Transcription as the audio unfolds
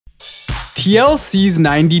TLC's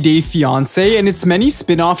 90 Day Fiance and its many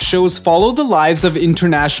spin-off shows follow the lives of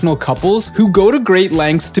international couples who go to great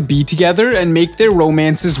lengths to be together and make their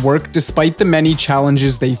romances work despite the many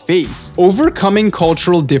challenges they face. Overcoming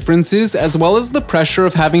cultural differences as well as the pressure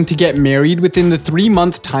of having to get married within the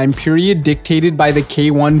 3-month time period dictated by the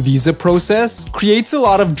K1 visa process creates a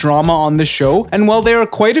lot of drama on the show, and while there are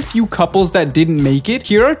quite a few couples that didn't make it,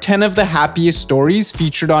 here are 10 of the happiest stories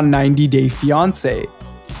featured on 90 Day Fiance.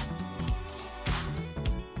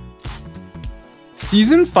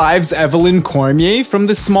 Season 5's Evelyn Cormier from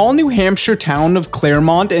the small New Hampshire town of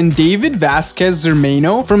Claremont and David Vasquez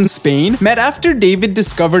Zermano from Spain met after David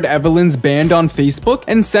discovered Evelyn's band on Facebook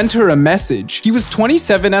and sent her a message. He was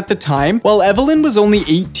 27 at the time, while Evelyn was only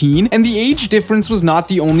 18, and the age difference was not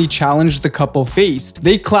the only challenge the couple faced.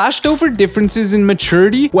 They clashed over differences in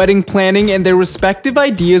maturity, wedding planning, and their respective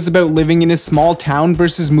ideas about living in a small town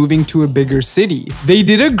versus moving to a bigger city. They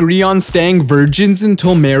did agree on staying virgins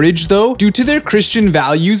until marriage though, due to their Christian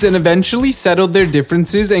values, and eventually settled their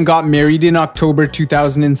differences and got married in October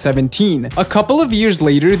 2017. A couple of years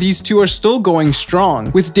later, these two are still going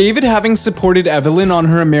strong, with David having supported Evelyn on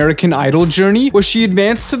her American Idol journey where she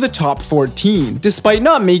advanced to the top 14. Despite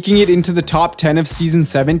not making it into the top 10 of season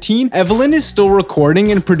 17, Evelyn is still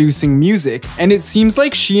recording and producing music, and it seems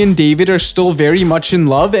like she and David are still very much in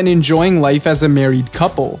love and enjoying life as a married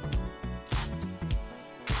couple.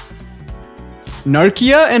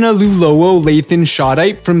 Narkia and Aluluo Lathan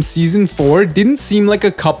Shodite from season 4 didn't seem like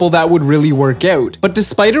a couple that would really work out, but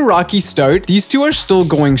despite a rocky start, these two are still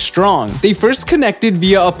going strong. They first connected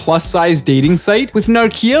via a plus-size dating site, with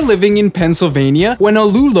Narkia living in Pennsylvania when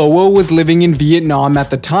Aluluo was living in Vietnam at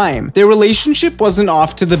the time. Their relationship wasn't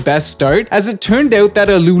off to the best start, as it turned out that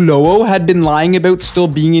Aluluo had been lying about still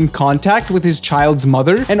being in contact with his child's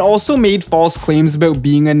mother and also made false claims about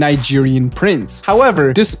being a Nigerian prince.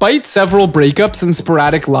 However, despite several breakups and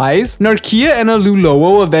sporadic lies, Narkia and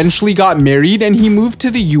Aluluo eventually got married and he moved to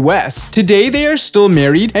the US. Today they are still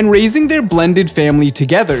married and raising their blended family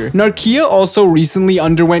together. Narkia also recently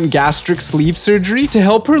underwent gastric sleeve surgery to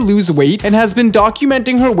help her lose weight and has been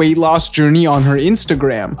documenting her weight loss journey on her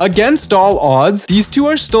Instagram. Against all odds, these two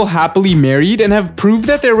are still happily married and have proved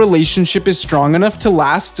that their relationship is strong enough to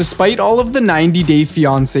last despite all of the 90 Day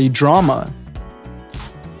Fiance drama.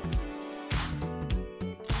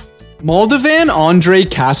 Moldovan Andre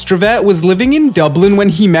Castrovet was living in Dublin when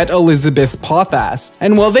he met Elizabeth Pothast,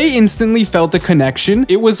 and while they instantly felt a connection,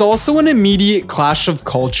 it was also an immediate clash of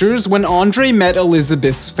cultures when Andre met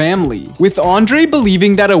Elizabeth's family. With Andre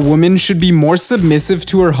believing that a woman should be more submissive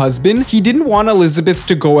to her husband, he didn't want Elizabeth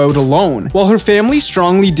to go out alone, while her family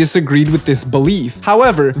strongly disagreed with this belief.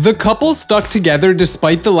 However, the couple stuck together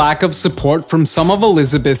despite the lack of support from some of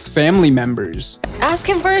Elizabeth's family members. Ask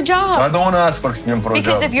him for a job. I don't want to ask for him for a job.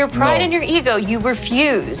 Because of your pride and your ego, you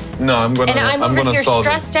refuse. No, I'm gonna. And I'm over here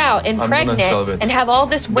stressed out and pregnant and have all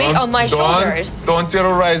this weight on my shoulders. Don't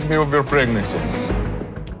terrorize me with your pregnancy.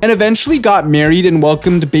 And eventually got married and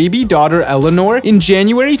welcomed baby daughter Eleanor in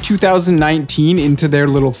January 2019 into their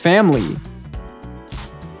little family.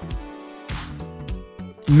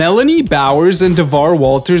 Melanie Bowers and DeVar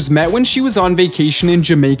Walters met when she was on vacation in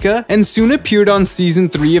Jamaica and soon appeared on season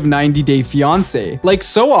 3 of 90 Day Fiance. Like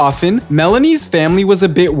so often, Melanie's family was a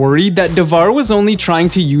bit worried that DeVar was only trying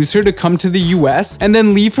to use her to come to the US and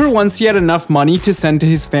then leave her once he had enough money to send to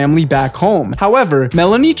his family back home. However,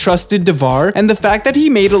 Melanie trusted DeVar, and the fact that he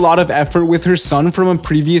made a lot of effort with her son from a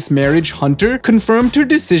previous marriage, Hunter, confirmed her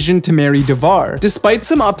decision to marry DeVar. Despite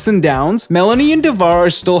some ups and downs, Melanie and DeVar are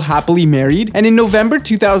still happily married, and in November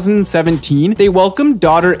 2017, they welcomed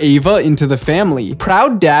daughter Ava into the family.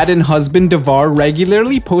 Proud dad and husband DeVar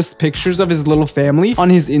regularly posts pictures of his little family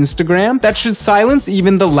on his Instagram that should silence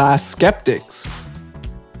even the last skeptics.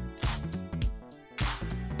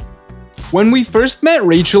 When we first met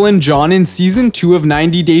Rachel and John in season 2 of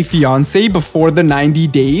 90 Day Fiance before the 90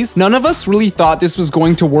 days, none of us really thought this was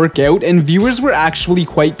going to work out, and viewers were actually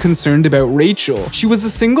quite concerned about Rachel. She was a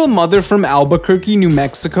single mother from Albuquerque, New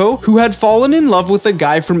Mexico, who had fallen in love with a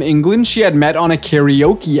guy from England she had met on a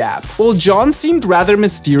karaoke app, while John seemed rather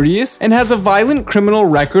mysterious and has a violent criminal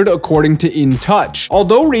record according to In Touch.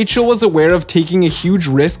 Although Rachel was aware of taking a huge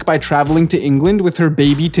risk by traveling to England with her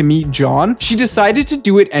baby to meet John, she decided to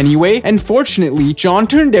do it anyway and Unfortunately, John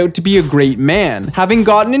turned out to be a great man. Having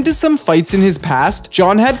gotten into some fights in his past,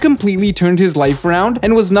 John had completely turned his life around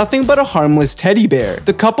and was nothing but a harmless teddy bear.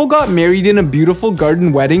 The couple got married in a beautiful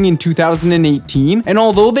garden wedding in 2018, and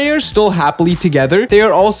although they are still happily together, they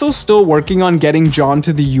are also still working on getting John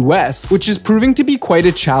to the US, which is proving to be quite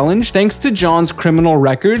a challenge thanks to John's criminal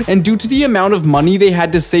record and due to the amount of money they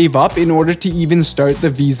had to save up in order to even start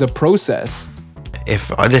the visa process. If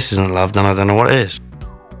this isn't love, then I don't know what is.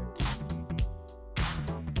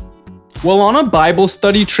 While on a Bible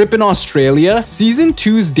study trip in Australia, Season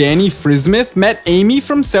 2's Danny Frismith met Amy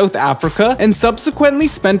from South Africa and subsequently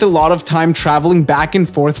spent a lot of time traveling back and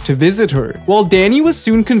forth to visit her. While Danny was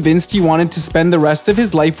soon convinced he wanted to spend the rest of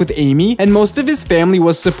his life with Amy and most of his family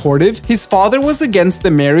was supportive, his father was against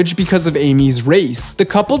the marriage because of Amy's race. The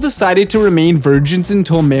couple decided to remain virgins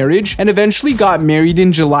until marriage and eventually got married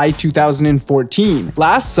in July 2014.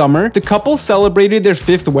 Last summer, the couple celebrated their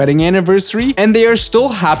 5th wedding anniversary and they are still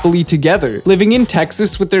happily together, living in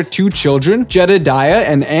Texas with their 2 children, Jedediah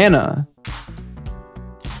and Anna.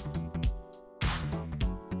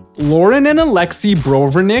 Lauren and Alexei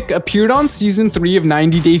Brovernik appeared on Season 3 of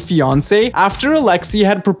 90 Day Fiance after Alexei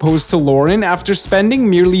had proposed to Lauren after spending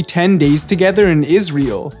merely 10 days together in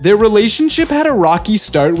Israel. Their relationship had a rocky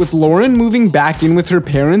start with Lauren moving back in with her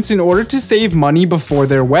parents in order to save money before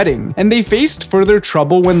their wedding, and they faced further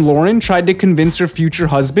trouble when Lauren tried to convince her future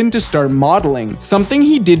husband to start modeling, something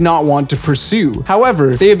he did not want to pursue.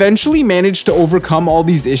 However, they eventually managed to overcome all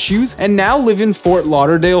these issues and now live in Fort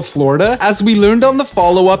Lauderdale, Florida, as we learned on the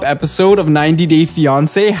follow-up episode of 90 Day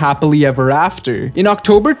Fiance Happily Ever After. In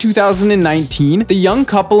October 2019, the young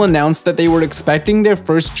couple announced that they were expecting their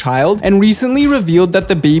first child and recently revealed that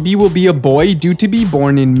the baby will be a boy due to be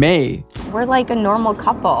born in May. We're like a normal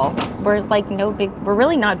couple. We're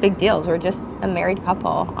really not big deals. We're just a married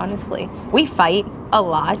couple, honestly. We fight a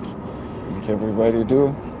lot. Like everybody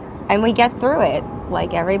do. And we get through it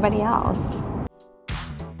like everybody else.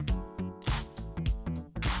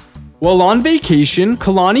 While on vacation,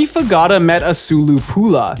 Kalani Fagata met Asulu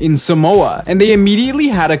Pula in Samoa, and they immediately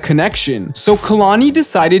had a connection, so Kalani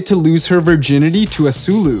decided to lose her virginity to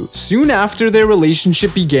Asulu. Soon after their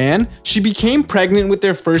relationship began, she became pregnant with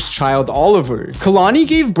their first child, Oliver. Kalani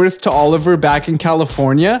gave birth to Oliver back in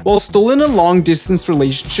California, while still in a long-distance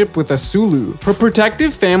relationship with Asulu. Her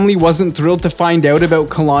protective family wasn't thrilled to find out about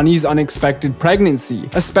Kalani's unexpected pregnancy,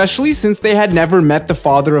 especially since they had never met the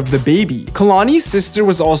father of the baby. Kalani's sister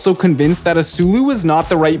was also convinced that Asulu was not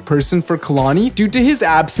the right person for Kalani due to his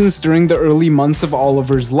absence during the early months of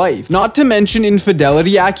Oliver's life, not to mention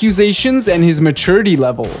infidelity accusations and his maturity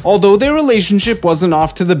level. Although their relationship wasn't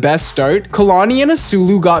off to the best start, Kalani and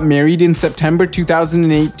Asulu got married in September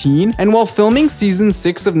 2018, and while filming Season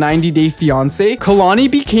 6 of 90 Day Fiance, Kalani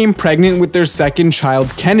became pregnant with their second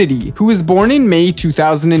child, Kennedy, who was born in May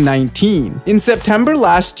 2019. In September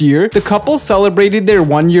last year, the couple celebrated their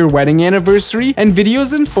 1-year wedding anniversary, and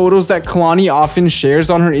videos and photos that Kalani often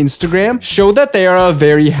shares on her Instagram show that they are a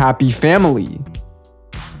very happy family.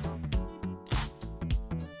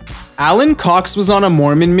 Alan Cox was on a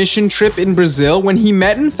Mormon mission trip in Brazil when he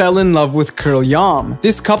met and fell in love with Curl Yam.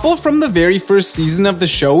 This couple from the very first season of the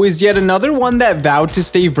show is yet another one that vowed to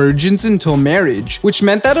stay virgins until marriage, which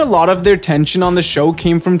meant that a lot of their tension on the show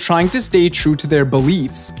came from trying to stay true to their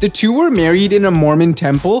beliefs. The two were married in a Mormon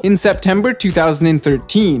temple in September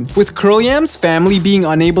 2013, with Curl Yam's family being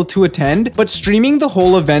unable to attend but streaming the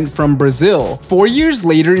whole event from Brazil. 4 years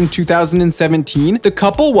later in 2017, the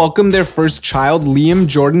couple welcomed their first child, Liam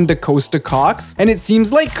Jordan Costa Cox, and it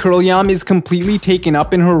seems like Curl Yam is completely taken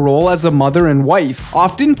up in her role as a mother and wife,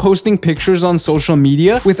 often posting pictures on social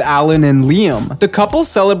media with Alan and Liam. The couple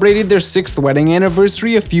celebrated their 6th wedding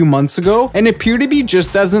anniversary a few months ago and appear to be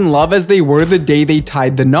just as in love as they were the day they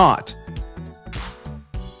tied the knot.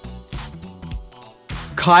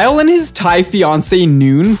 Kyle and his Thai fiancée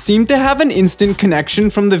Noon seemed to have an instant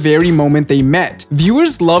connection from the very moment they met.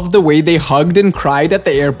 Viewers loved the way they hugged and cried at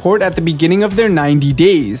the airport at the beginning of their 90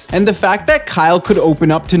 days, and the fact that Kyle could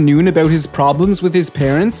open up to Noon about his problems with his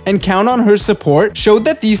parents and count on her support showed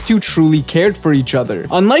that these two truly cared for each other.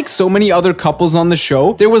 Unlike so many other couples on the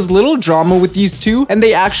show, there was little drama with these two, and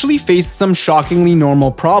they actually faced some shockingly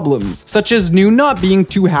normal problems, such as Noon not being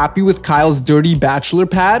too happy with Kyle's dirty bachelor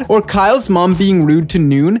pad, or Kyle's mom being rude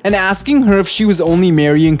to Noon and asking her if she was only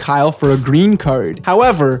marrying Kyle for a green card.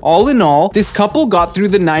 However, all in all, this couple got through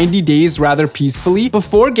the 90 days rather peacefully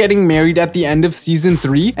before getting married at the end of Season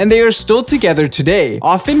 3, and they are still together today,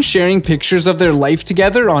 often sharing pictures of their life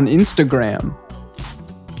together on Instagram.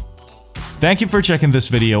 Thank you for checking this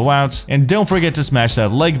video out, and don't forget to smash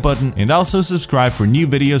that like button and also subscribe for new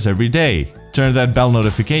videos every day. Turn that bell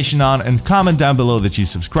notification on and comment down below that you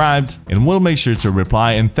subscribed, and we'll make sure to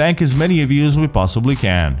reply and thank as many of you as we possibly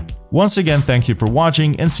can. Once again, thank you for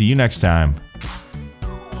watching and see you next time.